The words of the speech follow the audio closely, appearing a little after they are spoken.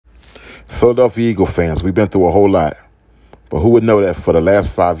Philadelphia Eagle fans, we've been through a whole lot. But who would know that for the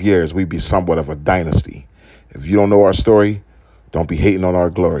last 5 years, we'd be somewhat of a dynasty? If you don't know our story, don't be hating on our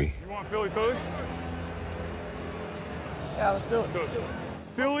glory. You want Philly, Philly? Yeah, let's do it.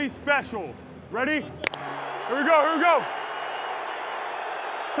 Philly special. Ready? Here we go, here we go.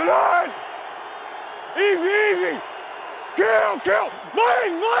 Tonight! Easy, easy! Kill, kill!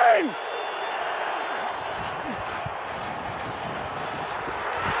 Lane, lane!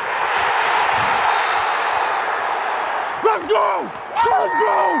 Let's go! Let's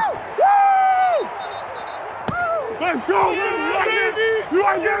go! Woo! Let's go! You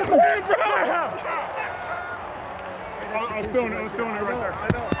like this? I was feeling it right there. I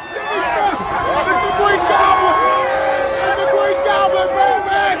know. It's the Green Goblin! It's the Green Goblin,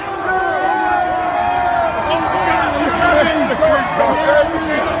 baby!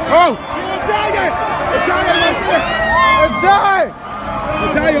 Oh! Italian! Italian right there! Italian!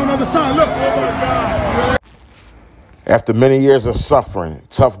 Italian on the other side, look! Oh my God! After many years of suffering,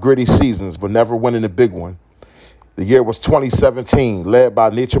 tough, gritty seasons, but never winning the big one, the year was 2017, led by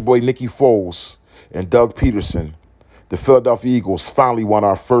Nature Boy Nicky Foles and Doug Peterson. The Philadelphia Eagles finally won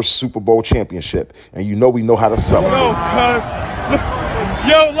our first Super Bowl championship, and you know we know how to celebrate. Yo, cuz.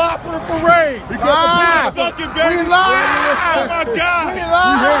 Yo, live for the parade. We got the fucking baby. We live. Oh, my God. We live.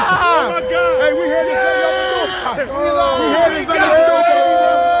 Oh, my God. Hey, we hear this. We live. We hear this.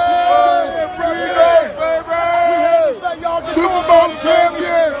 Super Bowl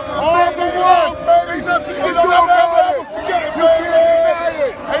champions, number one, ain't nothing you don't ever forget it, you can't deny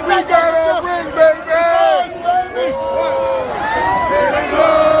it, and we got our ring, baby! It's ours, baby! Here we go,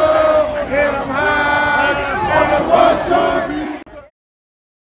 hit 'em high, on the one side.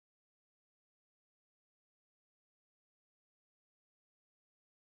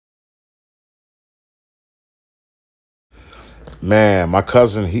 Man, my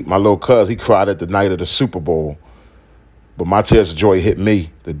little cousin, he cried at the night of the Super Bowl. But my tears of joy hit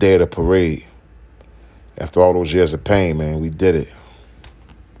me the day of the parade. After all those years of pain, man, we did it.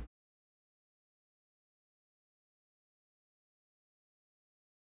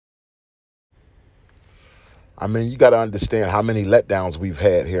 I mean, you got to understand how many letdowns we've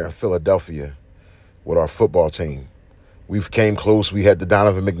had here in Philadelphia with our football team. We've came close. We had the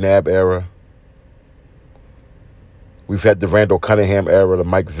Donovan McNabb era. We've had the Randall Cunningham era, the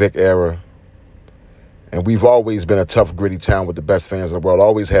Mike Vick era. And we've always been a tough, gritty town with the best fans in the world,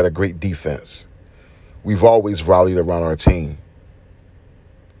 always had a great defense. We've always rallied around our team.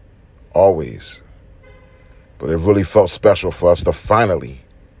 Always. But it really felt special for us to finally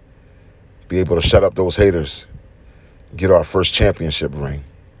be able to shut up those haters, get our first championship ring.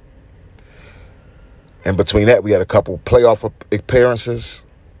 And between that, we had a couple playoff appearances.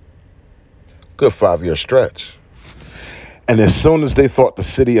 Good 5-year stretch. And as soon as they thought the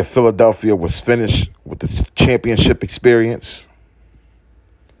city of Philadelphia was finished with the championship experience,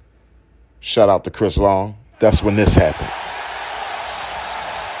 shout out to Chris Long, that's when this happened.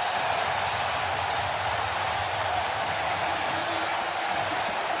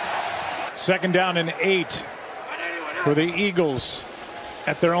 Second down and 8 for the Eagles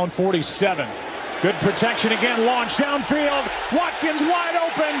at their own 47. Good protection again, launch downfield. Watkins wide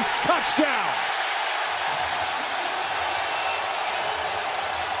open, touchdown.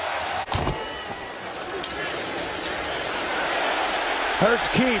 Hurts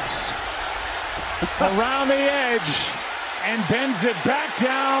keeps around the edge and bends it back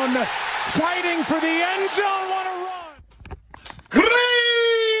down, fighting for the end zone. What a run! Green!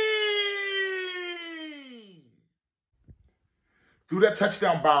 Through that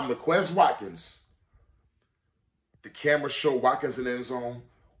touchdown bomb to Quez Watkins, the camera showed Watkins in the end zone.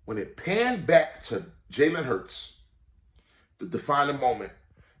 When it panned back to Jalen Hurts, the defining moment,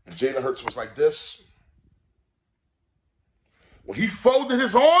 and Jalen Hurts was like this. When he folded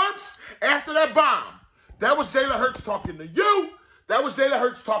his arms after that bomb, that was Jalen Hurts talking to you, that was Jalen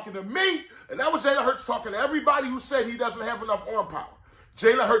Hurts talking to me, and that was Jalen Hurts talking to everybody who said he doesn't have enough arm power.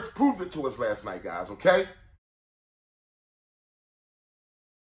 Jalen Hurts proved it to us last night, guys, okay?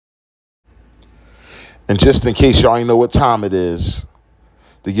 And just in case y'all ain't know what time it is,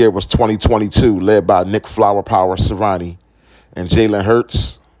 the year was 2022, led by Nick Flower Power Sirianni and Jalen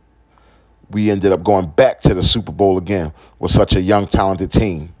Hurts. We ended up going back to the Super Bowl again with such a young, talented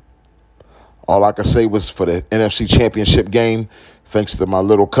team. All I could say was for the NFC Championship game, thanks to my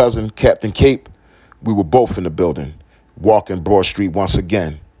little cousin, Captain Cape, we were both in the building, walking Broad Street once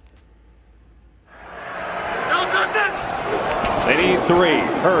again. They need 3.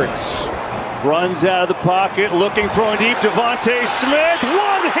 Hurts runs out of the pocket, looking, throwing deep. Devontae Smith,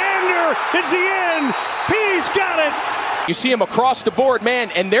 one-hander. It's the end. He's got it. You see them across the board,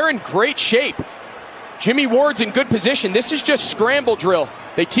 man, and they're in great shape. Jimmy Ward's in good position. This is just scramble drill.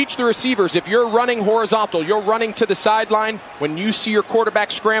 They teach the receivers, if you're running horizontal, you're running to the sideline. When you see your quarterback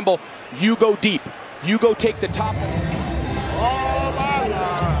scramble, you go deep. You go take the top. All my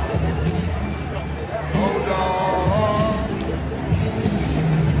life. Hold on.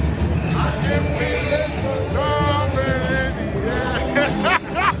 I can feel it coming in the air.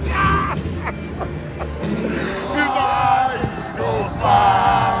 Eagles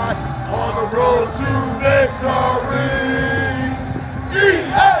fly on the road to victory.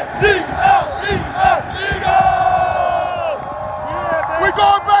 E-A-T-L-E-S, Eagles! We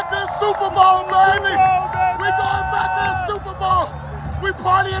going back to the Super Bowl, baby! We going back to the Super Bowl! We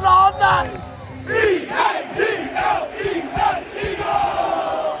partying all night! E-A-T-L-E-S,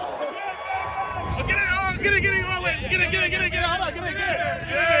 Eagles! Get it, hold on, get it, hold on, get it.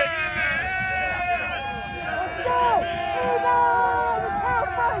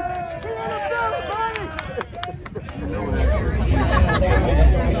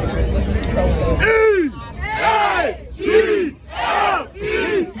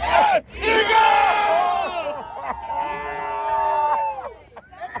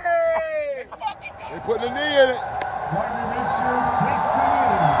 They putting a knee in it. Partner Richard takes it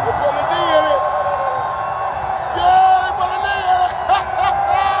in. They putting a knee in it. Yeah, they put a knee in it.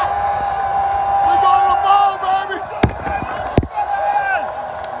 We going to the ball, baby.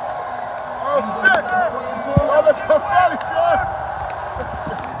 Oh, shit. Oh, the confetti, man.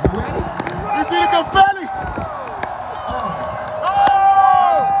 You see the confetti?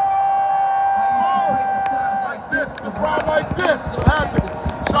 Ride like this, happy.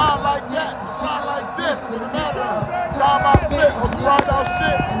 Shine like that, shine like this. In the matter of time I spit on some ride out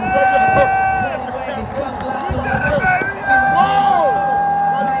shit. Whoa!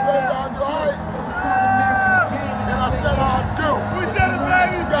 What do you think I do? Alright? And I said I do. We did it,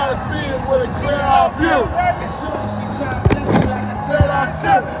 baby. You gotta see it with a clear eye view. I said I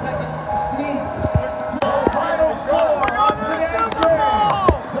do. Final score.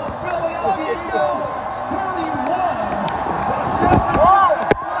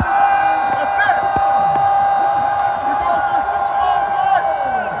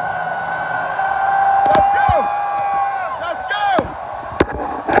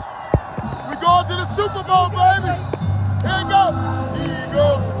 Super Bowl, baby. Here you go.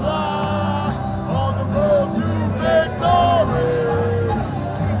 Eagles fly on the road to victory.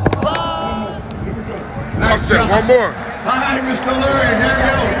 Fly. Dog said one more. All right, Mr. Lurie, here we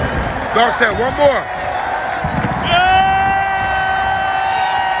go. Dog said one more.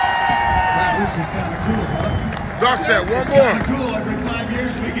 Wow, this is kind of cool, huh? Dog said one more. Kind of cool. Every 5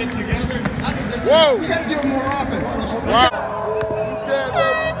 years we get together. Whoa. We got to do it more often. Wow. You can't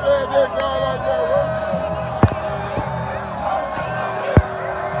go like that.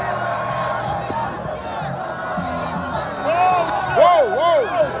 Whoa, whoa!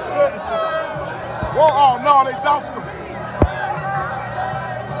 Whoa, oh no, they doused him.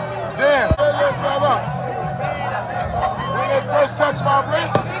 Damn, they lift that up. When they first touched my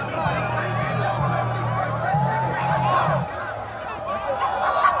wrist.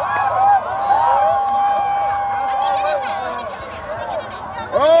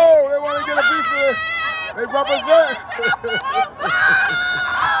 Oh, they want to get a piece of it. They represent.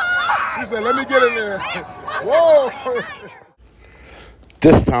 She said, let me get in there. Whoa!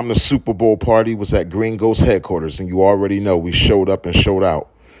 This time the Super Bowl party was at Greenest headquarters, and you already know we showed up and showed out.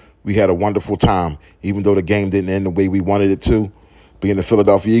 We had a wonderful time, even though the game didn't end the way we wanted it to. Being a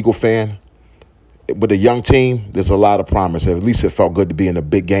Philadelphia Eagle fan, with a young team, there's a lot of promise. At least it felt good to be in a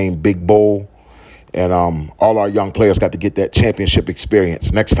big game, big bowl, and all our young players got to get that championship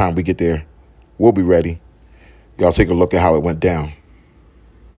experience. Next time we get there, we'll be ready. Y'all take a look at how it went down.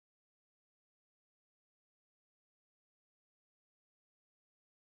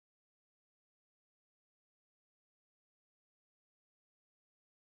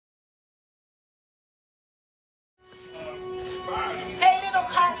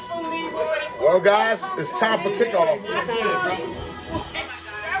 Well, guys, it's time for kickoff.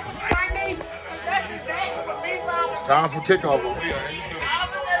 It's time for kickoff. Yo,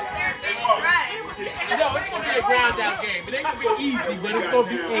 it's going to be a grind out game. It ain't going to be easy, but it's going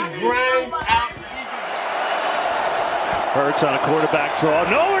to be a grind out game. Hurts on a quarterback draw.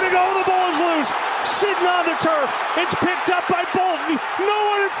 Nowhere to go. The ball is loose. Sitting on the turf. It's picked up by Bolton. No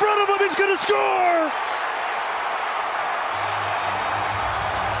one in front of him. He's going to score.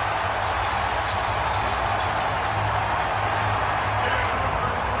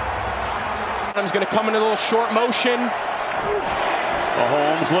 Adams going to come in a little short motion.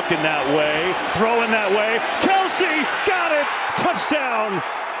 Mahomes looking that way, throwing that way. Kelsey Kelsey got it. Touchdown.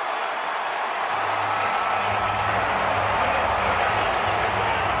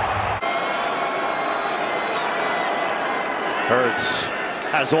 Hurts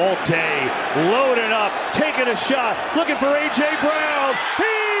has all day, loaded up, taking a shot, looking for A.J. Brown.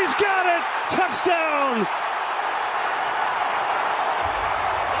 He's got it! Touchdown!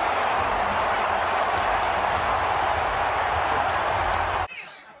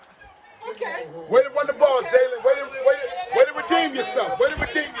 Okay. Way to run the ball, Jalen. Way to redeem yourself. Way to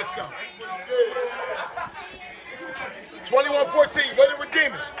redeem yourself. 21-14. Way to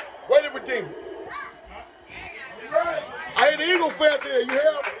redeem it. Way to redeem it. I hear the Eagle fans here. You hear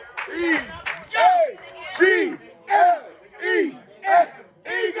them? E-A-G-L-E-S,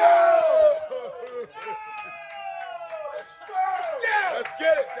 Eagle! Let's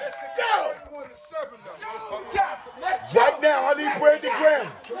get it. Right now, I need Brandon Graham.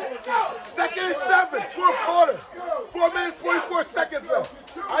 2nd and 7, 4th quarter. 4 minutes, 44 seconds left.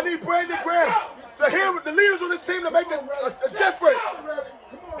 I need Brandon Graham. The leaders on this team to make a difference.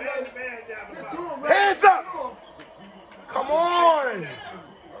 Hands up. Come on!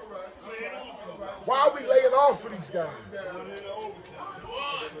 Why are we laying off for these guys?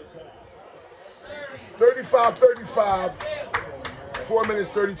 35-35, 4 minutes,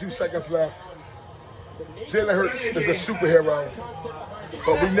 32 seconds left. Jalen Hurts is a superhero,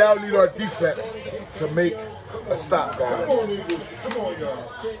 but we now need our defense to make a stop, guys.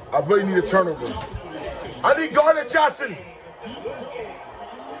 I really need a turnover. I need Garner Johnson.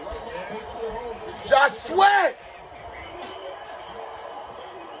 Josh Sweat.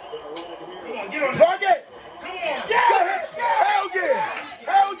 Plug it! Come on! Yeah! Hell yeah!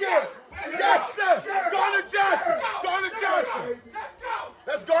 Hell yeah! Yes, sir! Garner Johnson! Garner Johnson!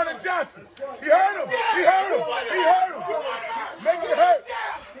 That's Garner Johnson! He heard him! He heard him! He heard him! Make it hurt!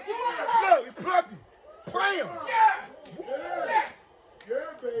 Look, he plugged him! Play him!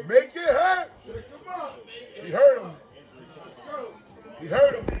 Make it hurt! He heard him! He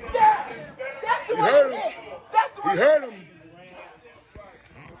heard him! He heard him! He heard him!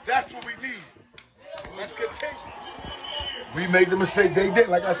 That's what we need. Let's continue. We made the mistake they did.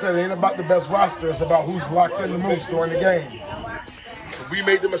 Like I said, it ain't about the best roster. It's about who's locked in the most during the game. We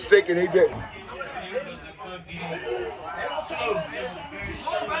made the mistake and they didn't.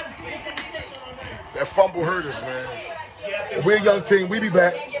 That fumble hurt us, man. We're a young team. We be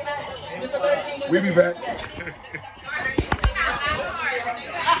back. We be back.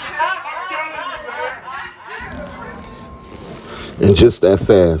 And just that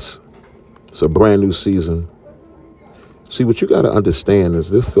fast, it's a brand new season. See, what you got to understand is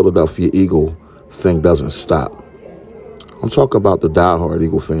this Philadelphia Eagle thing doesn't stop. I'm talking about the diehard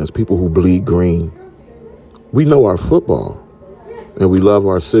Eagle fans, people who bleed green. We know our football, and we love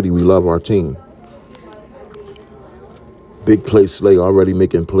our city. We love our team. Big play Slay already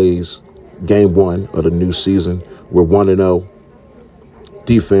making plays. Game 1 of the new season. We're 1-0.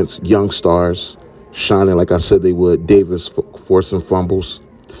 Defense, young stars. Shining like I said they would. Davis forcing fumbles,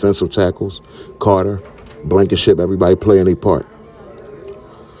 defensive tackles, Carter, Blankenship, everybody playing their part.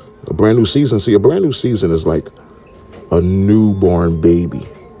 A brand new season. See, a brand new season is like a newborn baby.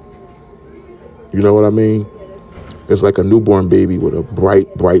 You know what I mean? It's like a newborn baby with a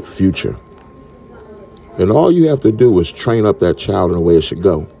bright, bright future. And all you have to do is train up that child in the way it should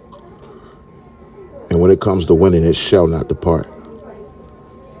go. And when it comes to winning, it shall not depart.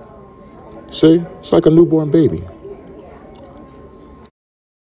 See, it's like a newborn baby.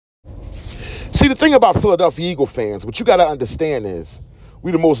 See, the thing about Philadelphia Eagle fans, what you got to understand is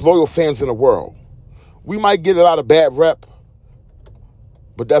we the most loyal fans in the world. We might get a lot of bad rep,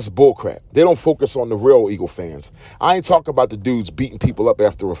 but that's bullcrap. They don't focus on the real Eagle fans. I ain't talking about the dudes beating people up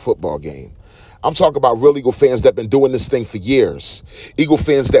after a football game. I'm talking about real Eagle fans that have been doing this thing for years. Eagle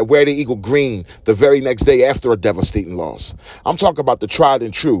fans that wear the Eagle green the very next day after a devastating loss. I'm talking about the tried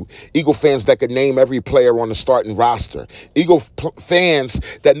and true Eagle fans that can name every player on the starting roster. Eagle fans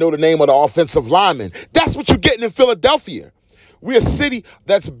that know the name of the offensive lineman. That's what you're getting in Philadelphia. We're a city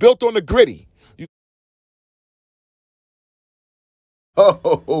that's built on the gritty.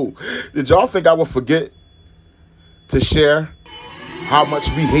 Oh, did y'all think I would forget to share how much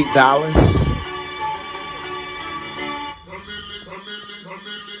we hate Dallas?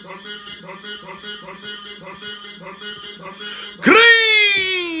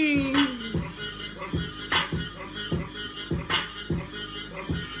 Green!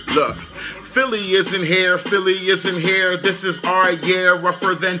 Look, Philly Philly isn't here, Philly isn't here. This is our year,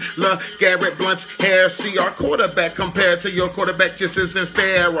 rougher than LeGarrette Blount's hair. See, our quarterback compared to your quarterback just isn't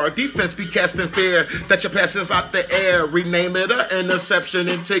fair. Our defense be casting fear that your passes out the air. Rename it an interception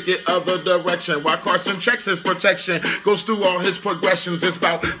and take it other direction. While Carson checks his protection, goes through all his progressions. It's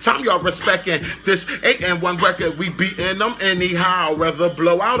about time y'all respecting this 8-1 record. We beating them anyhow, whether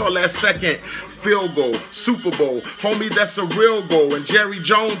blowout or last second. Field goal, Super Bowl, homie, that's a real goal. And Jerry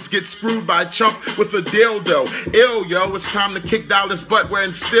Jones gets screwed by Chump with a dildo. Ill, yo, it's time to kick Dallas' butt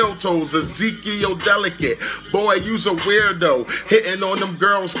wearing steel toes. Ezekiel Delicate, boy, you's a weirdo. Hitting on them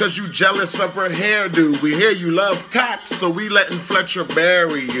girls cause you jealous of her hairdo. We hear you love cocks, so we letting Fletcher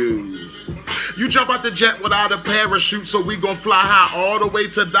bury you. You jump out the jet without a parachute, so we gon' fly high all the way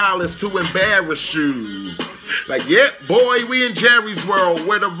to Dallas to embarrass you. Like, yeah, boy, we in Jerry's world,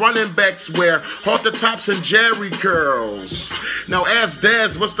 where the running backs wear halter tops and Jerry curls. Now, ask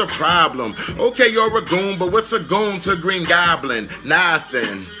Daz, what's the problem? Okay, you're a goon, but what's a goon to Green Goblin?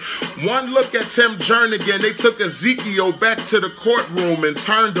 Nothing. One look at Tim Jernigan, they took Ezekiel back to the courtroom and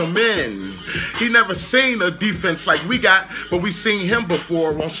turned him in. He never seen a defense like we got, but we seen him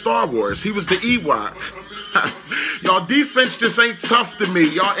before on Star Wars. He was the Ewok. Y'all defense just ain't tough to me.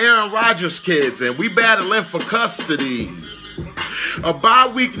 Y'all Aaron Rodgers kids, and we battling for custody. A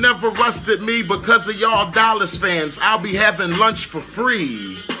bye week never rusted me because of y'all Dallas fans. I'll be having lunch for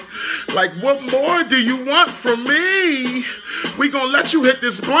free. Like, what more do you want from me? We gonna let you hit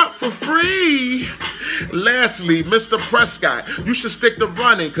this blunt for free. Lastly, Mr. Prescott, you should stick to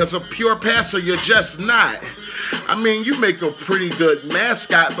running, cause a pure passer you're just not. I mean, you make a pretty good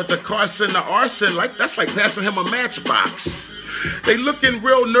mascot, but the Carson, the arson, that's like passing him a matchbox. They looking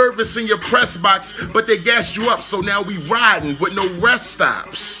real nervous in your press box, but they gassed you up, so now we riding with no rest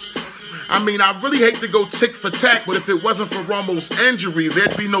stops. I mean, I really hate to go tick for tack, but if it wasn't for Romo's injury,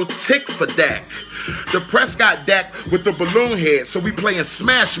 there'd be no tick for Dak. The Prescott Dak with the balloon head, so we playing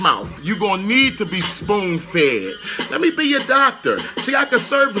Smash Mouth. You gonna need to be spoon-fed. Let me be your doctor. See, I can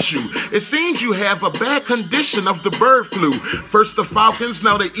service you. It seems you have a bad condition of the bird flu. First the Falcons,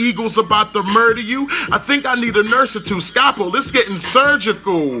 now the Eagles about to murder you. I think I need a nurse or two. Scalpel, it's getting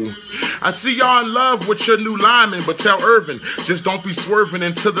surgical. I see y'all in love with your new lineman, but tell Irvin, just don't be swerving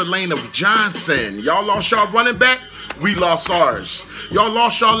into the lane of Johnson. Y'all lost y'all running back? We lost ours. Y'all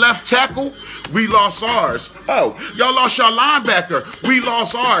lost y'all left tackle? We lost ours. Oh, y'all lost y'all linebacker? We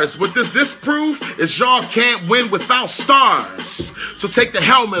lost ours. What this disprove is y'all can't win without stars. So take the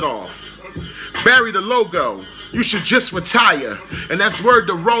helmet off. Bury the logo. You should just retire. And that's word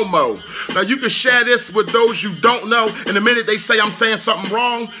to Romo. Now you can share this with those you don't know. And the minute they say I'm saying something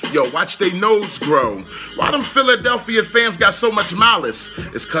wrong, yo, watch they nose grow. Why them Philadelphia fans got so much malice?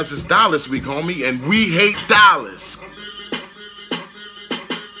 It's cause it's Dallas week, homie, and we hate Dallas.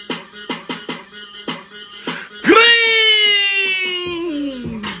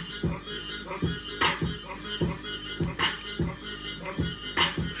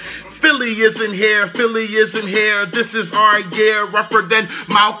 Philly isn't here, Philly isn't here. This is our year, rougher than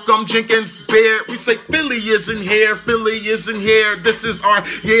Malcolm Jenkins' beard. We say Philly isn't here, Philly isn't here. This is our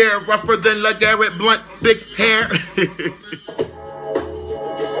year, rougher than LeGarrette Blount, big hair.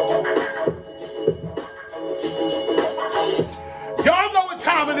 Y'all know what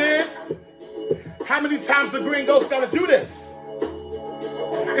time it is. How many times the Green Ghost gotta do this?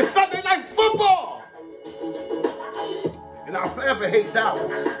 It's Sunday Night Football. And I'll forever hate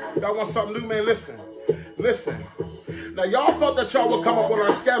Dallas. Y'all want something new, man? Listen. Now, y'all thought that y'all would come up on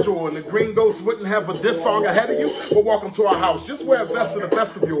our schedule and the Green Ghost wouldn't have a diss song ahead of you? Well, welcome to our house. Just wear a vest in the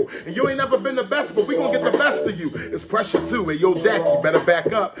vestibule. And you ain't never been the best, but we gonna get the best of you. It's pressure, too. And yo, Dak, you better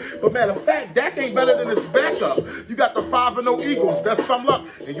back up. But matter of fact, Dak ain't better than his backup. You got the 5-0 Eagles. That's some luck.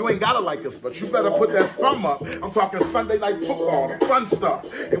 And you ain't gotta like us, but you better put that thumb up. I'm talking Sunday Night Football, the fun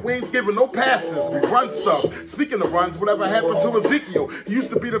stuff. And we ain't giving no passes. We run stuff. Speaking of runs, whatever happened to Ezekiel? He used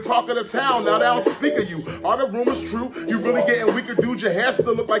to be the talk of the town. Now they don't speak of you. Are the rumors true? You really getting weaker, dude? Your hair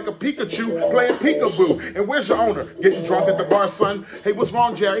still look like a Pikachu playing peekaboo. And where's your owner? Getting drunk at the bar, son? Hey, what's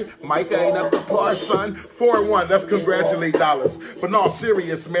wrong, Jerry? Micah ain't up to par, son. 4-1. Let's congratulate Dallas. But no, I'm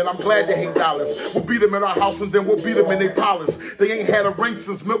serious, man. I'm glad they hate Dallas. We'll beat them in our house and then we'll beat them in their palace. They ain't had a ring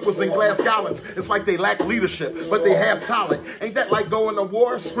since milk was in glass gallons. It's like they lack leadership, but they have talent. Ain't that like going to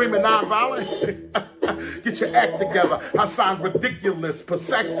war, screaming non-violent? Get your act together. I signed ridiculous, put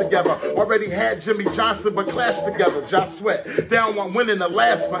sacks together. Already had Jimmy Johnson, but clashed together. Josh Sweat. They don't want winning to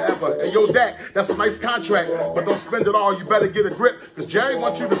last forever. And yo, Dak, that's a nice contract, but don't spend it all. You better get a grip, because Jerry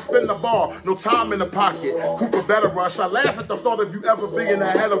wants you to spin the ball. No time in the pocket. Cooper better rush. I laugh at the thought of you ever being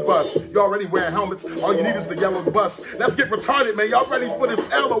ahead of us. You already wearing helmets. All you need is the yellow bus. Let's get retarded, man. Y'all ready for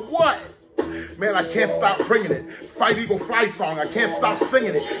this L or what? Man, I can't stop bringing it. Fight Eagle Fly song, I can't stop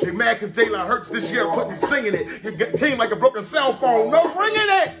singing it. They mad because Jalen Hurts this year put me singing it. You get team like a broken cell phone, no ringing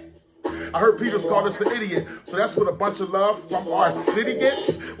it. I heard Peters call us an idiot, so that's what a bunch of love from our city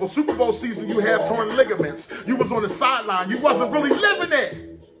gets. Well, Super Bowl season, you had torn ligaments. You was on the sideline, you wasn't really living it.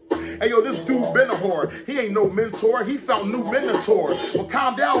 Hey, yo, this dude been a whore. He ain't no mentor. He found new minotaur. Well,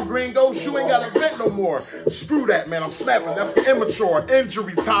 calm down, Gringos. You ain't got a vent no more. Screw that, man. I'm snapping. That's the immature.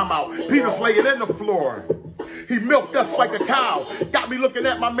 Injury timeout. Peter's laying in the floor. He milked us like a cow. Got me looking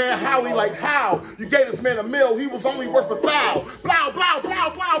at my man Howie like, how? You gave this man a meal. He was only worth $1,000. Blow, blow, blow,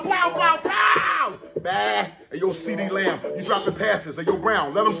 blow, blow, blow, blow. Bah. Hey, yo, CD Lamb, you dropping passes. Hey, yo,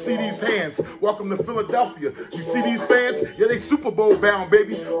 Brown, let them see these hands. Welcome to Philadelphia. You see these fans? Yeah, they Super Bowl bound,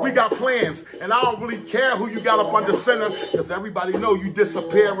 baby. We got plans, and I don't really care who you got up under center, because everybody know you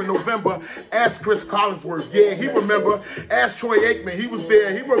disappear in November. Ask Chris Collinsworth. Yeah, he remember. Ask Troy Aikman. He was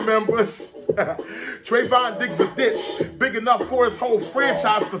there. He remembers. Trayvon digs a ditch big enough for his whole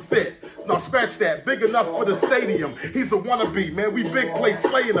franchise to fit. No, scratch that. Big enough for the stadium. He's a wannabe, man. We big play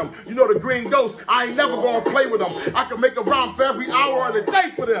slaying him. You know the Green Ghost, I ain't never gonna play with him. I can make a rhyme for every hour of the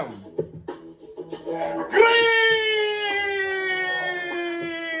day for them. Green!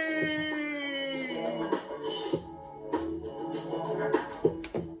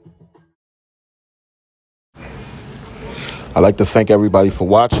 I'd like to thank everybody for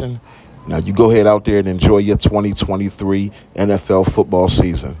watching. Now you go ahead out there and enjoy your 2023 NFL football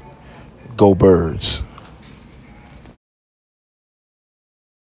season. Go Birds.